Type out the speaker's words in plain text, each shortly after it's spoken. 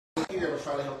Here, I'm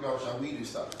trying to help you out with how we do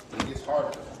stuff. It gets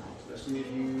harder, especially if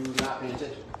you're not paying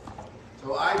attention.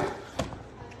 So I do.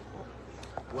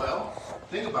 Well,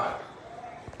 think about it.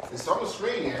 It's on the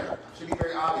screen here. It should be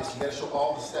very obvious. You got to show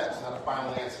all the steps, not the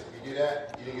final answer. If you do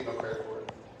that, you didn't get no credit for it.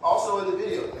 Also in the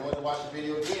video, you want to watch the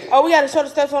video again. Oh, we got to show the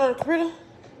steps on the computer?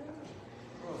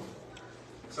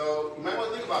 So you might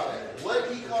want to think about that.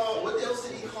 What else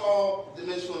did he call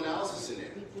dimensional analysis in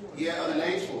there? He had other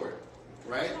names for it,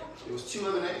 right? There was 2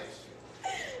 other names.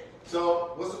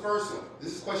 So what's the first one?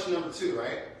 This is question number 2,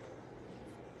 right?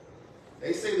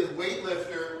 They say the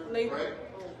weightlifter, right,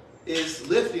 is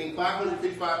lifting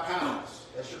 555 pounds.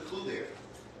 That's your clue there.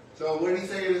 So what did he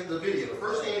say in the video? The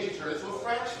first thing is you turn it into a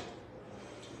fraction.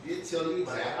 It tells you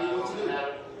exactly what to do.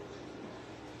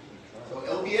 So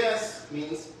LBS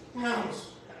means pounds.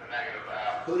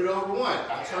 Put it over 1.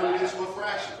 I turn it into a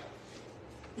fraction.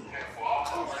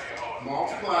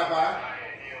 Multiply by,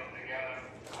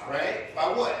 right? By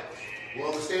what?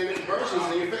 Well, the standard conversion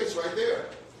is in your face right there.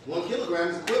 1 kilogram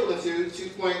is equivalent to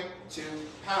 2.2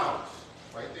 pounds.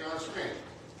 Right there on the screen.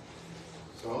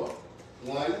 So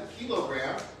 1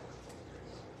 kilogram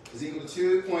is equal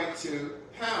to 2.2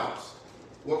 pounds.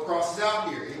 What crosses out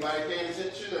here? Anybody paying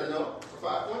attention or no? For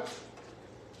 5 points?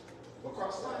 What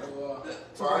crosses out?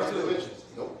 Prior to dimensions.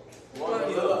 Nope.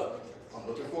 I'm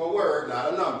looking for a word,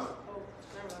 not a number.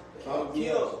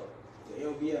 Kilo. The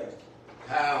LBS.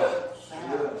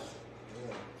 Pounds.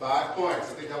 5 points.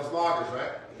 I think that was loggers,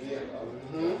 right? Yeah.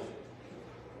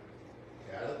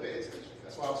 Gotta pay attention.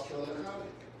 That's why I was killing the comedy.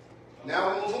 Now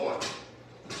we'll move on.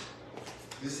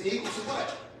 This is equal to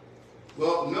what?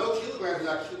 Well, no kilograms are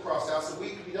not crossed out, so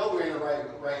we know we're in the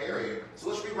right area. So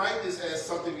let's rewrite this as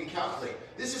something we calculate.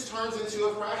 This just turns into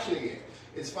a fraction again.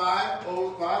 It's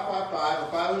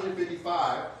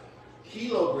 555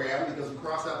 kilogram, because we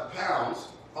crossed out the pounds,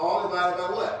 all divided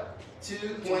by what?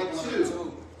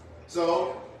 2.2.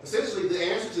 So essentially the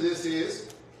answer to this is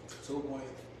 2.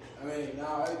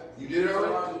 You did it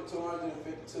already?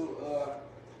 252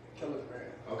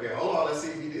 kilograms. Okay, hold on, let's see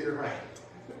if he did it right.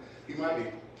 He might be.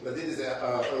 I did this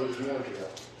earlier this morning.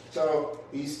 So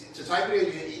to type it in,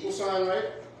 you hit equal sign, right?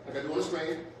 Like I do on the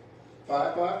screen.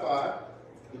 555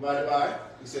 divided by,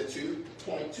 we said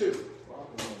 2.2.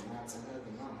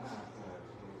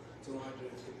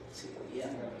 252,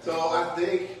 yeah. So I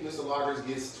think Mr. Loggers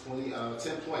gets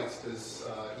 10 points because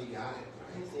he got it.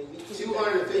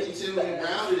 252, we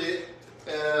rounded it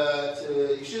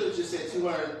to, you should have just said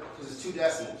 200 because it's 2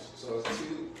 decimals. So it's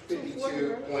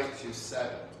 252.27.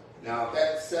 Now if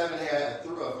that 7 had a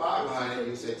 5 behind it,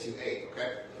 you said 28,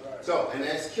 okay? So, and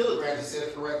that's kilograms, you said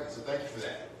it correctly, so thank you for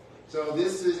that. So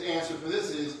this is answer for this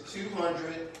is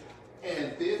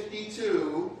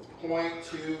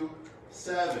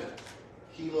 252.27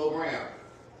 kilogram.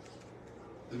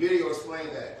 The video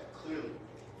explained that clearly.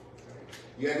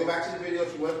 You gotta go back to the video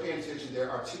if you weren't paying attention.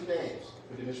 There are 2 names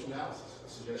for dimensional analysis. I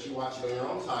suggest you watch it on your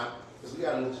own time because we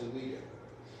gotta move to the video.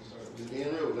 Just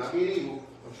being real, not being evil.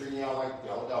 I'm treating y'all like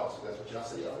y'all adults. That's what y'all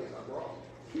say y'all is. I'm wrong.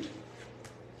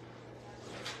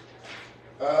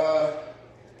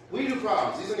 We do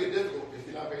problems. These are gonna get difficult if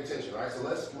you're not paying attention, right? So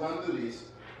let's run through these.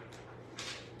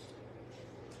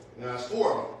 Now it's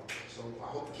 4 of them. So I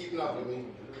hope you're keeping up with me.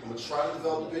 I'm going to try to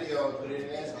develop the video and put it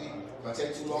in edsby. If I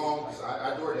take too long, because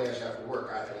I DoorDash after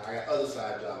work. I got other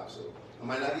side jobs, so I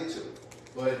might not get to it.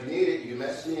 But if you need it, you can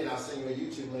message me and I'll send you a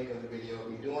YouTube link of the video of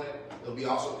me doing it. There'll be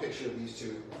also a picture of these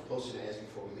 2 posted in edsby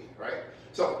before we leave, right?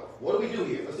 So, what do we do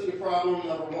here? Let's look at problem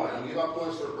number 1. I'm going to give out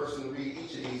points for a person to read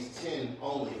each of these 10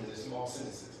 only because they're small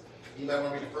sentences. You might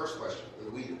want to read the first question,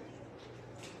 or we do.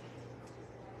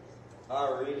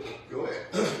 I'll read it. Go ahead.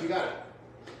 You got it.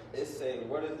 It says,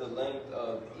 what is the length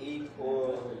of E.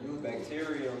 coli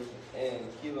bacterium in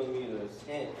kilometers?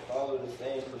 Hint, follow the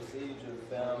same procedure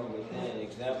found within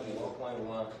example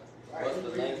 1.1. What's the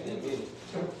length in meters?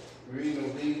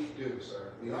 Reading we do,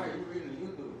 sir. No, you're reading you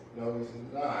do. No, he's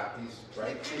not. He's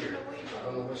right here. I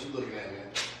don't know what you're looking at, man.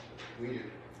 We do.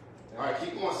 All right,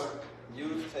 keep going, sir.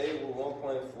 Use table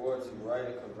 1.4 to write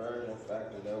a conversion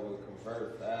factor that will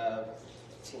convert 5,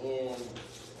 10,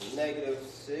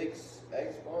 -6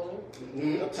 exponent.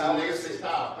 Power -6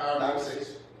 power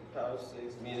 -6. Power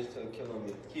 6 meters to a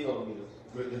kilometers.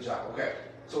 Good job. Okay.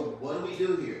 So what do we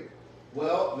do here?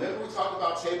 Well, remember we talked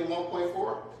about table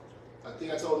 1.4? I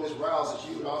think I told Ms. Rouse that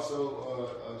you would also,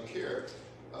 Jakir,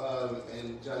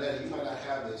 and Janetta, you might not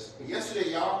have this. But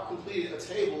yesterday, y'all completed a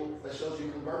table that shows you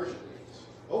conversion rates.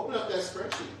 Open up that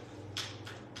spreadsheet.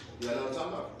 Y'all know what I'm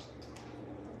talking about?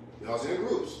 Y'all's in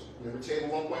groups. Remember table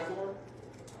 1.4?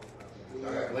 I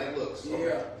got blank looks. Yeah.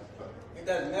 Okay. It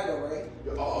doesn't matter,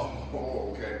 right?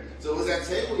 Oh, okay. So it was that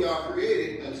table y'all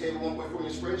created in table 1.4 in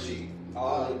your spreadsheet.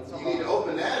 You need to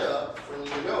open that up from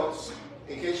your notes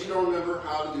in case you don't remember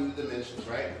how to do the dimensions,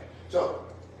 right? So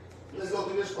let's go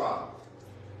through this problem.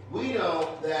 We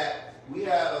know that we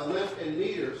have a length in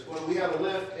meters, well, we have a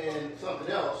length in something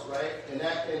else, right? And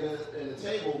that in the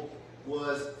table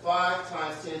was 5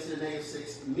 times 10 to the negative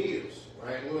 6 meters,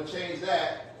 right? We're going to change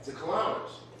that to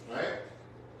kilometers, right?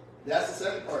 That's the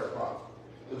second part of the problem.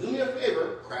 So do me a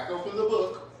favor, crack open the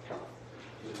book,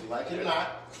 if you like it or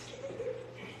not,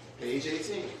 page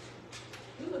 18.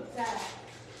 You look sad.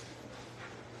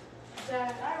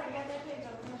 Sad. I already got that page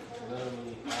open.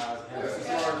 That's the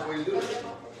smartest way to do it.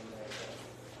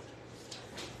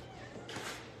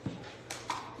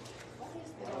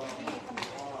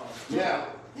 Now,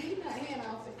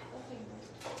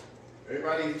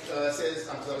 everybody says,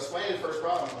 I'm explaining the first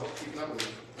problem. I hope you keep up with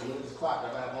me. I'm looking at this clock. I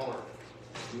have homework.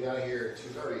 We got here at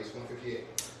 2:30. It's 1:58.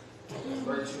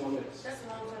 32 more minutes. That's a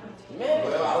long time. Man.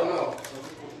 Well, I don't know.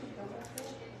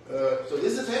 So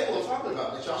this is the table I'm talking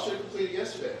about that y'all should have completed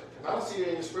yesterday. If I don't see it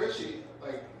in your spreadsheet,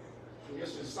 like from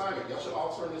yesterday's assignment, y'all should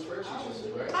all turn in the spreadsheet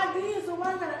yesterday, right? I did, so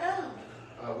why I gotta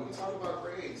L? We can talk about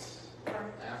grades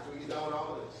after we get done with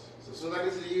all of this. So as soon as I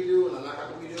get to the you do and I'm not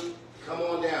how we do, come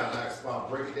on down. I'll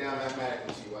break it down mathematically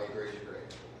and see why you grade your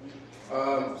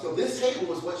grade. So this table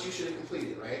was what you should have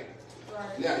completed, right?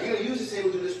 Now, you're going to use this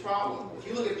table to do this problem. If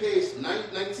you look at page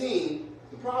 19,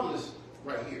 the problem is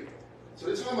right here. So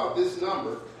they're talking about this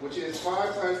number, which is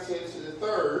 5 times 10 to the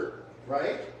third,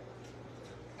 right?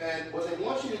 And what they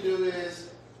want you to do is,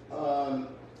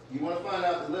 you want to find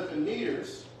out the length in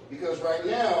meters, because right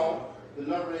now, the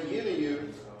number they're giving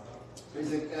you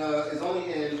is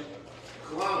only in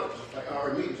kilometers,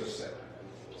 or meters, let's say.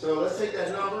 So let's take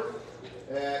that number.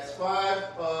 That's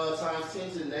 5 times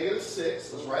 10 to the negative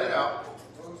 6. Let's write it out.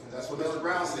 That's what Mr.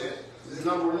 Brown said. This is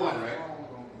number 1, right?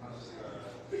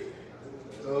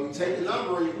 So you take the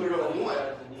number and you put it over 1.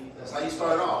 That's how you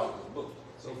start off.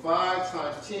 So 5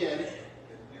 times 10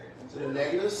 to the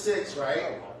negative 6,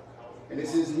 right? And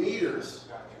this is meters.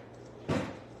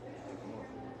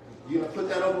 You're going to put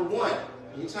that over 1.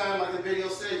 Anytime, like the video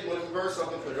said, you want to convert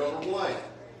something, put it over 1.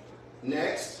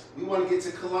 Next, we want to get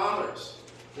to kilometers.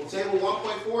 Well, table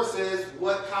 1.4 says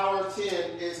what power of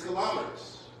 10 is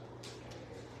kilometers?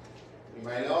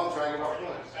 Anybody know? I'm trying to get off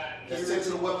point. That's 10 to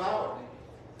the what power?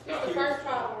 It's the first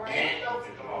problem, right?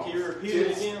 Can you repeat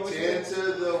it again? 10 to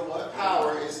the what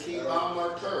power is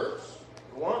kilometers?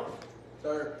 One.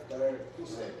 Third. Who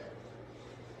said that?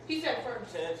 He said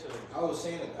first. 10 to. I was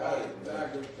saying it.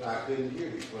 I couldn't hear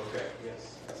you. Okay.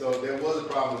 Yes. So there was a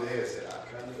problem with the headset.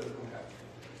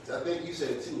 So I think you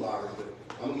said it too, Loggers, but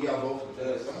I'm going to give y'all both of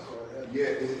this.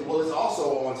 Yeah, well, it's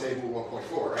also on table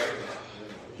 1.4, right?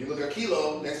 If you look at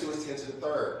kilo, next to it is 10 to the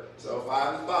third. So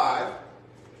 5 and 5.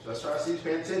 So let's try to see if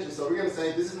you're paying attention. So we're going to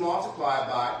say this is multiplied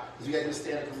by, because we got to do a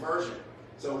standard conversion.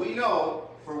 So we know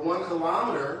for 1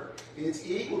 kilometer, it's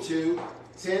equal to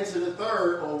 10 to the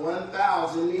third, or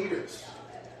 1,000 meters.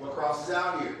 What crosses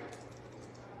out here?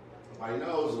 Nobody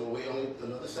knows. We'll wait only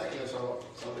another second or so.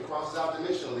 Something crosses out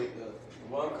dimensionally.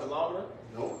 1 kilometer?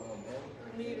 Nope.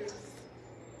 Meters.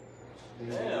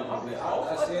 Damn, I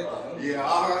said that.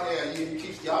 Yeah, you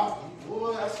keep y'all.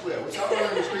 Boy, I swear. What y'all learn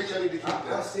in the streets, y'all need to keep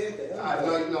that. I said that.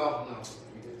 No.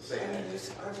 You didn't say that.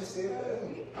 I just said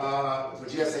that. But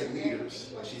you gotta say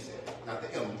meters, like she said, not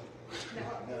the M.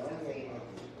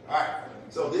 All right.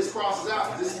 So this crosses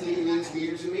out. This means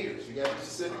meters and meters. You got to be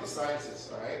specific as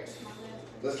scientists. All right.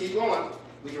 Let's keep going.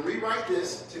 We can rewrite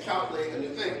this to calculate a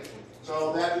new thing.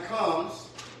 So that becomes,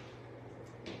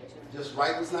 just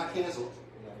write what's not canceled.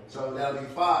 So that'll be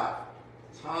 5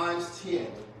 times 10.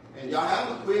 And y'all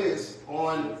have a quiz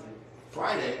on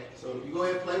Friday. So you go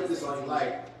ahead and play with this all you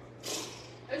like.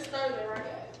 It's Thursday,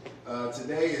 right?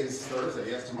 Today is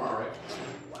Thursday. Yes, tomorrow, right?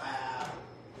 Wow.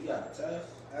 You got a test?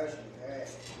 Actually,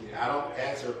 Yeah, I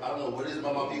don't know what it is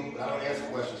about my people, but I don't answer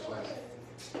questions, class.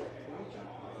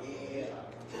 yeah.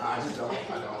 I just don't.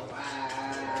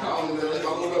 I don't really go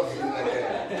up to you like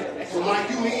that. So Mike,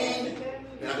 you mean?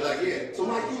 And I'll be like, yeah. So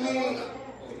Mike, you mean?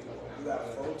 You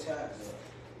got 4 taps.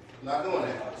 Not doing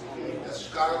that. That's a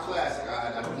Chicago classic.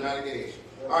 I do not engage.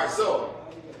 All right, so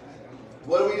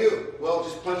what do we do? Well,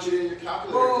 just punch it in your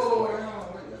calculator.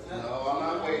 No, I'm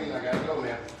not waiting. I gotta go,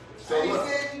 man. So You look,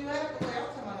 said you had to wait. I'm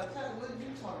talking about the test. What are you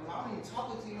talking about? I'm even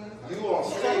talking to you in the first you on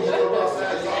stage, you know what I'm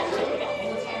saying? I'm talking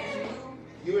to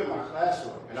you. You in my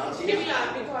classroom, and I'm Give teaching. me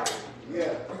out. Be quiet.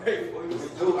 Yeah.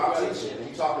 Dude, I'm teaching, and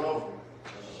you talking over me.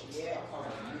 Yeah, I'm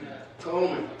talking to you.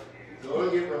 Coleman, go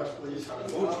and get Rush, please.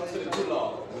 Move to the too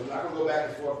long. I'm not gonna go back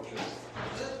and forth with this.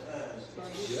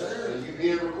 Yeah, and you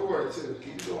being recorded too.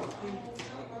 Keep going.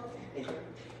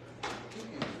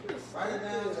 Write it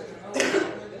down.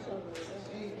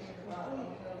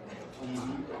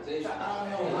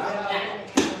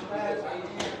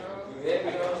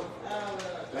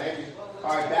 Thank you.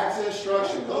 All right, back to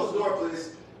instruction. Close the door,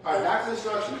 please. All right, back to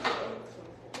instruction.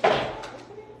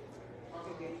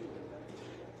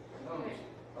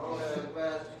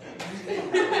 He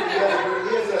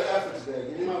has an effort today.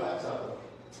 Give me my laptop.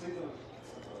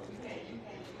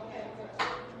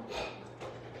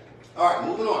 All right,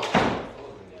 moving on.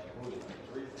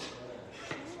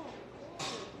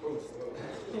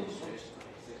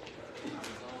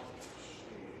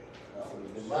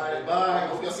 Bye.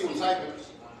 Hope y'all see what I'm typing.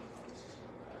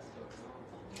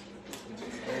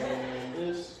 And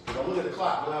this. Don't look at the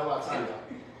clock. We don't have a lot of time now.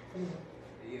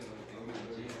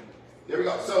 There we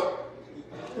go. So,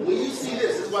 when you see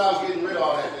this is why I was getting rid of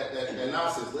all that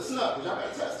nonsense. Listen up, because y'all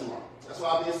got a test tomorrow. That's why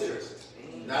I'm being serious.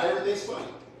 Not everything's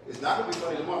funny. It's not going to be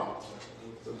funny tomorrow.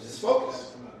 So just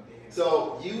focus.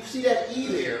 So you see that E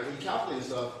there when you calculate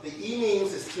stuff. The E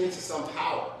means it's 10 to some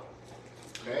power.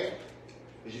 Okay?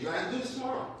 Because you're going to have to do this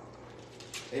tomorrow.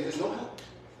 And there's no help.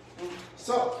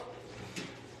 So,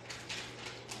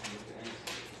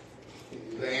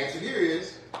 the answer here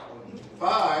is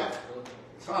 5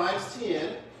 times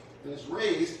 10, and it's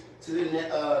raised to the,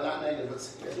 not negative, but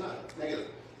it's not negative.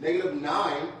 Negative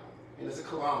 9, and it's a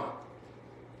kilometer.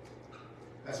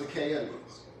 That's what KM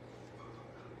means.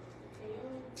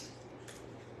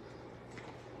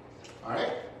 All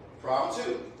right, problem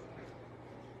 2.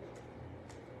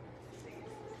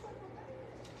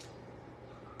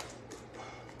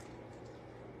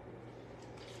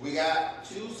 We got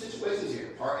 2 situations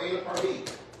here, part A and part B.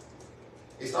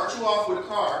 They start you off with a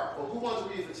car. Well, who wants to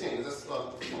read for 10? That's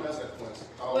someone else got the points.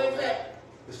 What is that?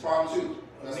 It's problem 2.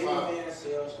 That's 5. Minivan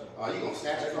sales. Oh, you gonna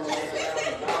snatch it from me?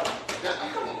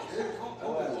 Come on.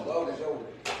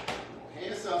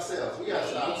 Hand stuff sales. We gotta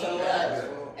stop.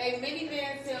 A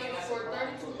minivan sells for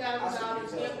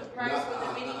 $32,000 if the price for the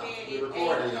minivan is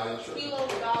 $8 kilo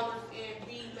dollars and B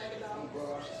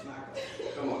megadollars.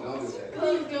 Come on, don't do that.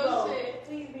 Please go.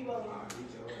 Please be bold.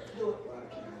 Do it.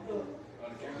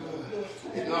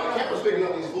 No, the camera's picking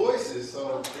up these voices,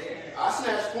 so I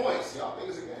snatch points. Y'all think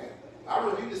it's a game. I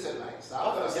reviewed this at night. So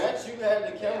I forgot you had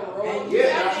the camera rolling.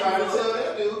 Yeah, I'm trying to tell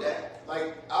that dude that.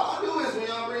 Like, all I do is when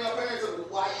y'all bring up parents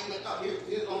up, why you even up here?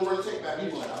 Here's on the run tape back.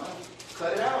 He's like,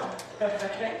 cut it out.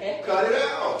 Cut it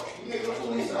out. You can't go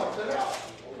police out. Cut it out.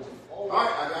 All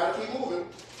right, I gotta keep moving.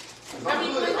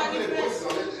 I'm good at voices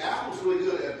on it. Apple's really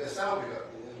good at sound pickup.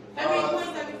 How many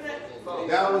points have you put?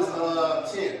 That was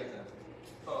 10.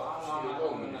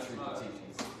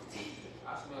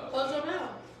 Close your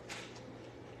mouth.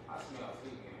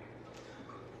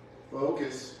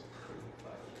 Focus.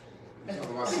 I'm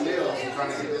talking about smells. I'm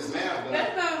trying to get this math done.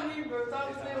 That's not me, bro.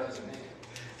 Stop saying.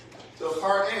 So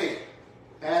part A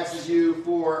asks you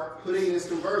for putting in this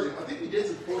conversion. I think we did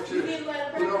this before too. You did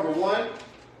like Put over 1.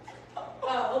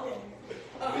 Oh, okay.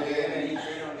 And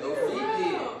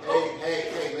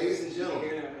hey, ladies and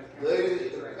gentlemen.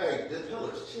 Hey, the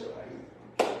pillars, chill.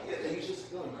 Yeah, you just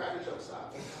crack your joke,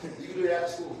 stop. You can do that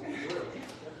after school.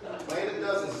 Playing the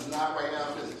dozens is not right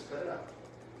now in physics. Cut it out.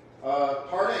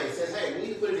 Part A says, hey, we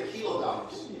need to put it in kilo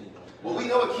dollars. Well, we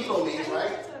know what kilo means,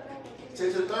 right?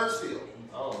 10 to the third field.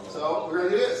 So we're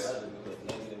going to do this.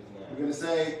 We're going to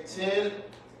say 10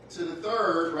 to the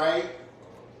third, right?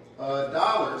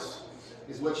 Dollars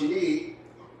is what you need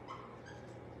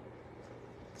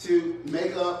to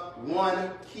make up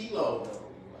 1 kilo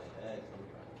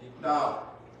dollar.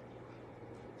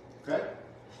 Okay?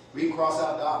 We can cross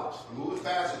out dollars. I'm moving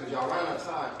faster because y'all run out of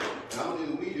time. And I'm going to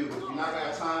do what we do, but you're not going to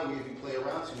have time if you play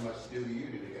around too much to do what you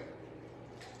do together.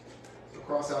 So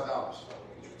cross out dollars.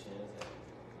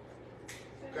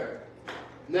 Okay.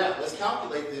 Now, let's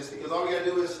calculate this because all we got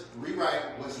to do is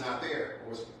rewrite what's not there,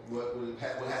 or what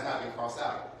has not been crossed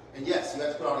out. And yes, you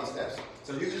have to put all these steps.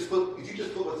 So if you just put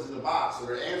what's in the box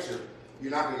or the answer,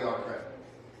 you're not going to get all the credit.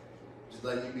 Just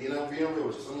letting you be real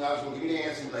with you. Some guys are going to give you the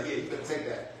answer and be like, yeah, you better take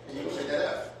that. And you're going to take that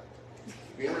F.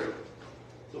 Being real.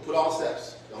 So put all the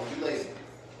steps. Don't be lazy.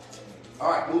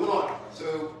 All right, moving on.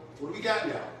 So what do we got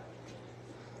now?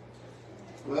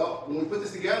 Well, when we put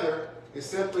this together, it's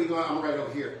simply going, I'm right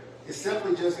over here. It's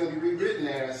simply just going to be rewritten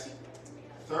as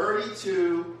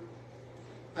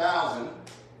 32,000.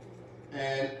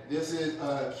 And this is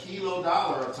a kilo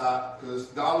dollar up top because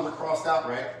dollars are crossed out,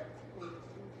 right?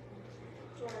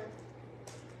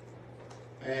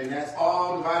 And that's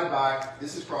all divided by,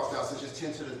 this is crossed out, so it's just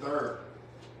 10 to the third.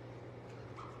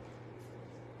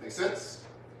 Make sense?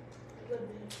 A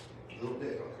little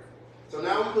bit, okay. So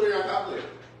now we put it in our calculator.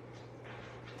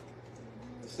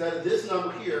 Instead of this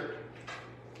number here,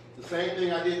 the same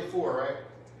thing I did before, right?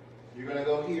 You're going to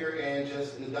go here and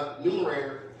just in the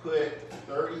numerator put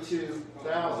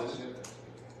 32,000.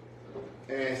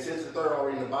 And since the third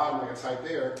already in the bottom, I can type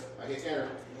there, I hit enter,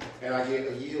 and I get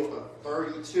a yield of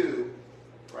 32,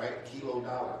 right, kilo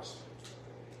dollars.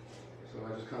 So I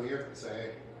just come here and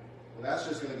say, well, that's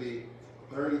just going to be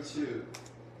 32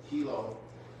 kilo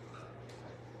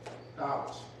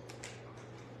dollars.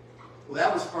 Well,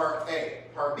 that was part A.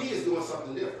 Part B is doing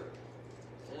something different.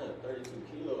 Yeah, 32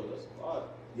 kilos, that's a lot.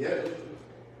 Yeah.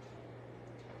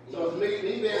 So the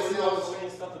minivan sells.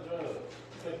 Stop the drug.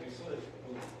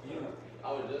 I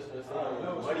was just going to say,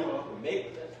 money you can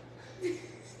make that.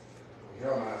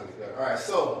 Your mind's gonna be good. All right,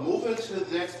 so moving to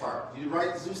the next part. You do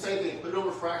the same thing, put it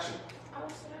over fraction.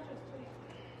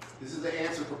 This is the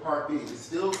answer for part B. It's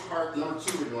still part number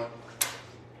 2 we're doing.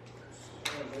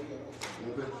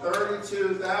 We'll put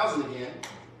 32,000 again.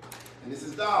 And this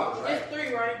is dollars, right? It's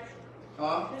 3, right?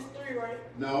 Huh? It's 3, right?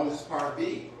 No, this is part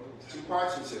B. 2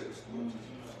 parts and 2.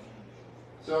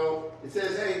 So it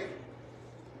says, hey,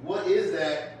 what is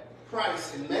that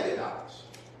price in mega dollars?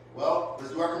 Well,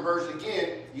 let's do our conversion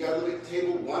again. You got to look at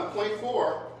table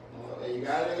 1.4, and you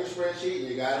got it in your spreadsheet, and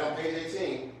you got it on page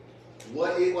 18.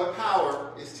 What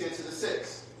power is 10 to the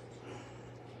 6?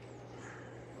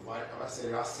 I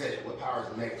said it. What power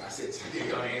is mega? I said 10. You're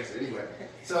going to answer anyway.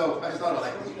 So I just thought,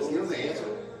 you just give us the answer.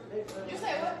 You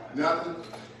say what? Nothing.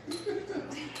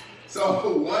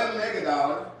 So 1 mega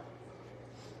dollar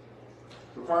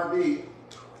for part B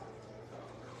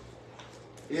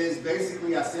is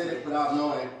basically, I said it without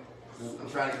knowing, I'm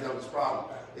trying to get done with this problem.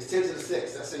 It's 10 to the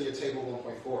 6. That's in your table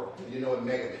 1.4. You know what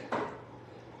mega meant.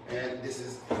 And this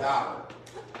is dollar.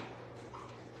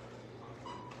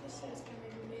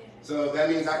 So that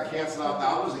means I can cancel out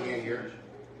dollars again here.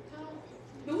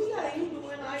 Do we gotta use the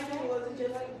one I do, or is it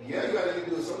just like? Yeah, you gotta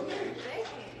do something.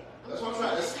 That's what I'm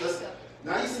trying.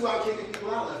 Now you see why I'm kicking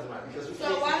people out left and right, because we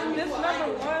So why do This this number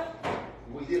number 1?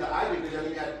 we did an item, but then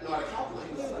we got to know how to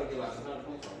calculate. That's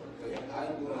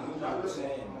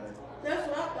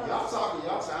what I thought. Y'all talking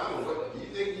y'all time, but you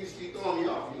think you keep throwing me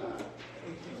off? You're not.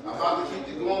 I'm about to keep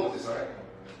you going with this, all right?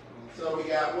 So we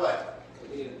got what?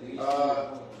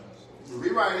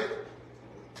 Rewrite it.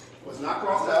 What's not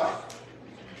crossed out.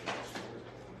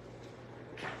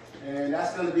 And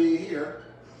that's going to be here.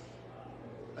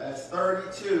 That's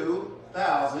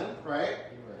 32,000, right?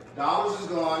 Dollars is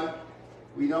gone.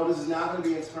 We know this is now going to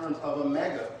be in terms of a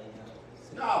mega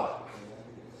dollar.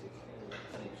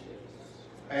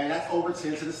 And that's over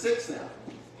 10 to the 6 now.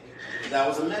 That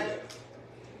was a mega.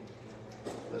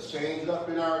 Let's change it up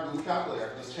in our Google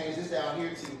calculator. Let's change this down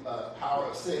here to power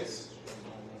of 6.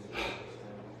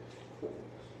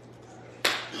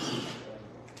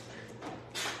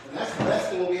 And that's less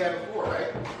than what we had before,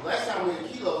 right? Last time we had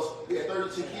kilos, we had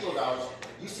 32 kilo dollars.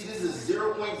 You see this is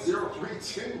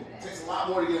 0.032. It takes a lot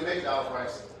more to get a mega dollar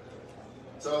price.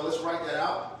 So let's write that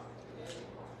out.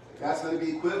 That's going to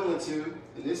be equivalent to,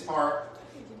 in this part,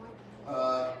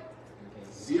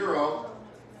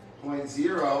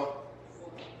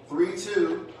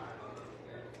 0.032,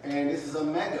 and this is a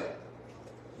mega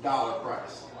dollar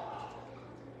price.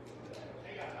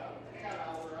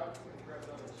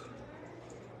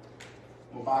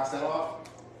 We'll box that off,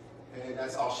 and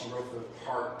that's all she wrote for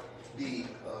part B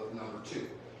of number 2.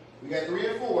 We got 3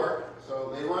 and 4,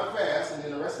 so they run fast, and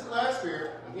then the rest of the class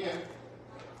period, again,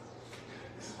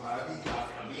 this is why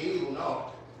I'm being evil,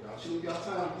 no. Y'all shouldn't be all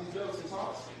time with these jokes and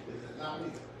talks. It's not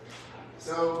me.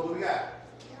 So what we got?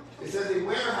 It says a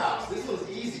warehouse. This one's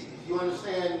easy if you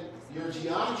understand your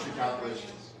geometry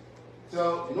calculations.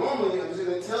 So normally, I'm just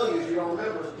going to tell you, if you don't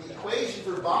remember, the equation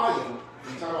for volume,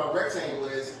 when you talk about rectangle,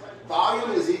 is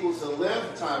volume is equal to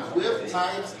length times width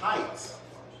times height.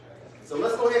 So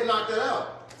let's go ahead and knock that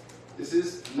out. This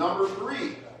is number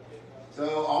 3.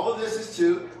 So all of this is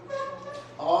 2.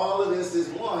 All of this is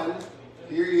 1.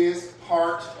 Here is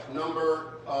problem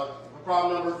number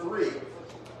 3.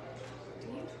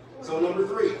 So number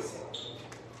 3.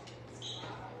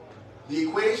 The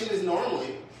equation is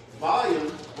normally volume.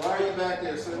 Why are you back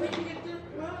there, son? Where you get this?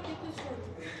 Where I get this from?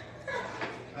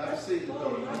 Have a seat.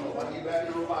 Why are you back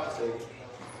in the robotics stage?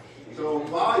 So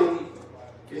volume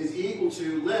is equal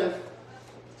to length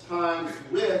times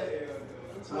width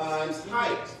times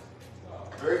height.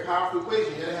 Very powerful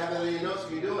equation. You gotta have that in your notes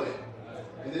if you're doing it.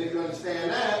 And then if you understand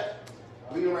that,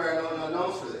 we can write known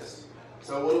unknowns for this.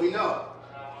 So what do we know?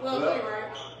 Well, 3,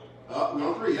 right? We're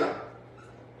on 3, yeah?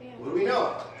 What do we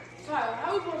know? Tyler,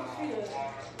 how are we supposed to see this?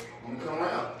 You come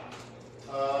around.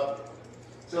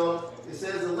 So it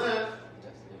says the length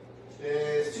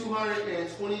is 280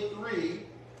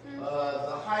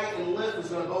 The height and length is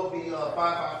going to both be 5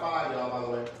 by 5, y'all, by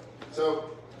the way. So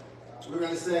we're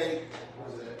going to say,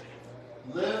 what is that?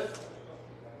 Length,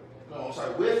 no, I'm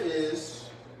sorry, width is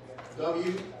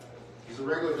W, is a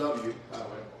regular W, by the way.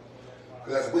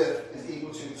 Because that's width is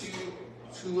equal to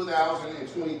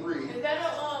 2023. Is that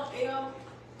a L?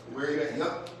 Where you at?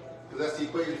 Yep. Because that's the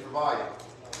equation for volume.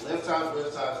 Length times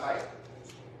width times height.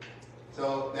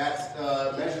 So that's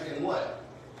measured in what?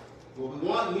 Well, we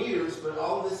want meters, but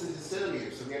all of this is in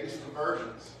centimeters, so we have to do some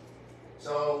conversions.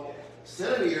 So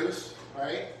centimeters,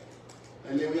 right?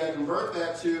 And then we have to convert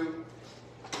that to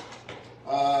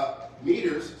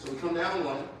meters, so we come down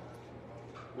one,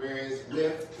 whereas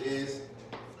width is,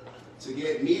 to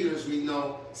get meters, we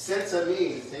know centa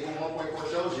means, table 1.4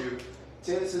 shows you,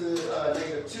 10 to the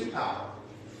negative 2 power,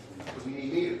 because we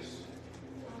need meters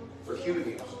for cubic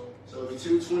meters. So it'll be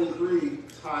 223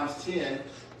 times 10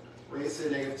 raised to the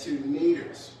negative 2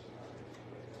 meters.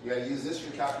 You got to use this for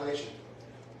your calculation.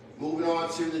 Moving on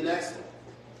to the next one.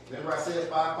 Remember I said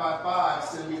 555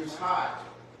 centimeters high.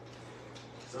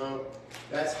 So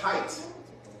that's height,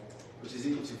 which is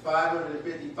equal to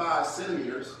 555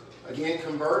 centimeters. Again,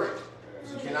 converted.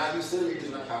 So you cannot use centimeters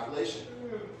in our calculation.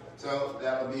 So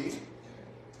that would be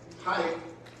height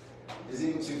is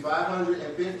equal to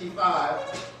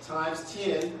 555 times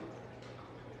 10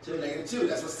 to the negative 2.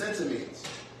 That's what centa means.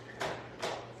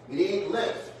 We need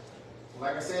length.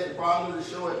 Like I said, the problem is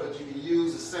to show it, but you can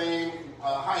use the same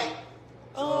height.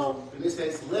 So in this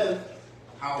case, length,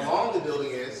 how long the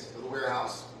building is, the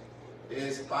warehouse,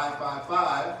 is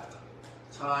 555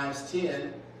 times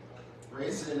 10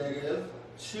 raised to the negative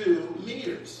 2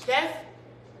 meters. That's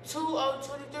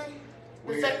 2023? The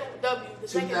We're second W. The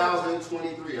second W.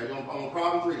 2023. On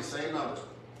problem 3, same number.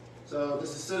 So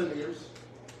this is centimeters.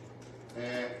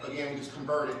 And again, we just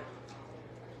convert it.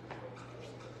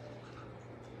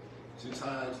 2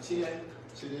 times 10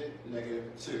 to the negative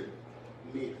 2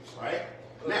 meters, right?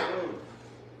 Now,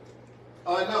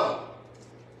 unknown.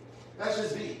 That's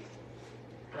just V,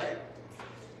 right?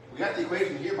 We got the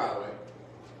equation here, by the way.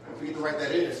 Don't forget to write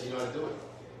that in there so you know how to do it.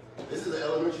 This is an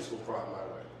elementary school problem, by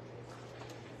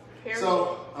the way.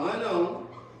 So, unknown,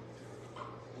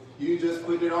 you just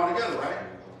put it all together, right?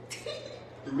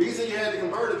 The reason you had to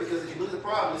convert it because if you look at the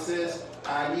problem, it says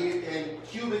I need it in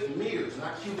cubic meters,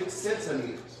 not cubic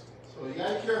centimeters. So you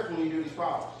gotta be careful when you do these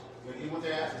problems. You're gonna get what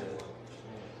they're asking for.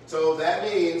 So that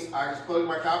means I just plug in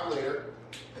my calculator.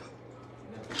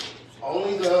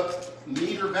 Only the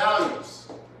meter values,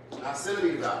 not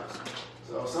centimeter values.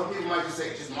 So some people might just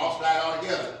say just multiply it all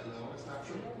together. No, that's not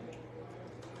true.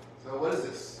 So what is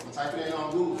this? I'm typing it in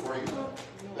on Google for you.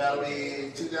 That'll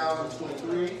be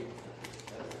 2023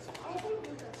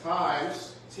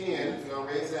 times 10. We're gonna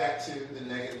raise that to the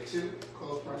negative 2,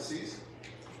 close parentheses.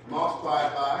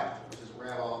 Multiplied by, just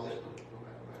grab all this.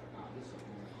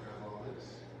 Grab all this.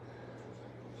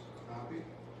 Copy.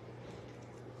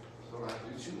 So I don't have to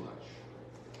do too much.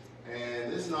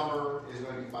 And this number is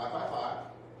going to be 555.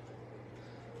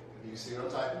 You can see what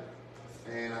I'm typing.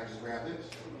 And I just grab this.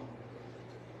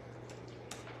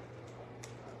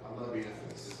 I love being a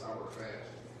physicist. I work fast.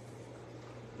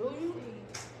 Do you?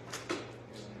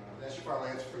 That's your final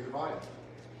answer for your volume.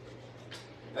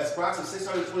 That's approximately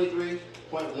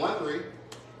 623.13.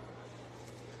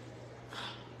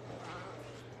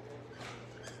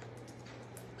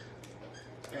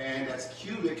 And that's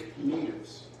cubic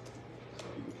meters. So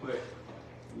you can put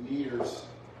meters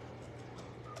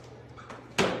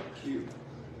cubed.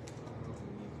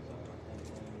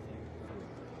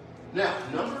 Now,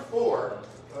 number 4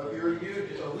 of your we do,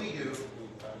 you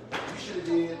should have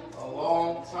did a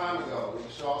long time ago with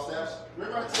the Shaw steps.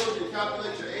 Remember I told you to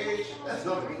calculate your age? That's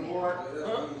nothing anymore.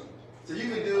 So you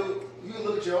can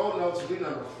look at your old notes and do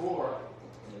number 4.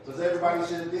 Because everybody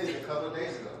should have did it a couple of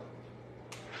days ago.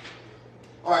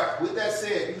 All right, with that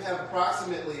said, you have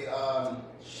approximately, I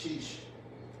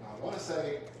want to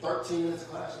say 13 minutes of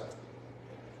class left.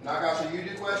 Knock out your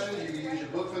you-do questions. You can use your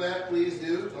book for that. Please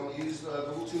do. Don't use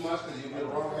Google too much because you'll get the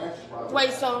wrong answers probably.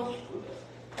 Wait, so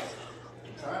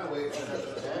I'm trying to wait.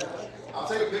 I'll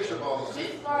take a picture of all these.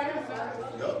 this started first.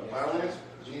 Yep, final answer.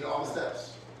 You need all the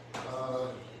steps.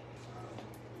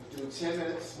 Do 10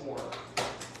 minutes more. You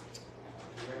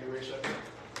ready, Rachel?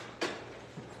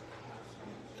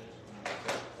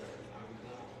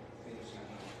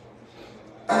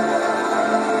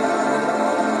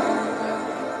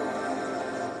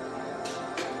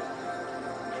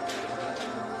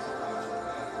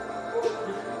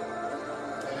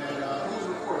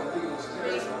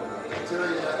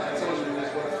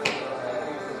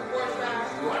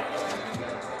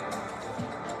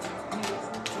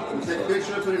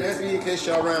 Put put it in SB in case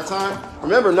y'all ran out of time.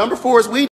 Remember, number 4 is weed.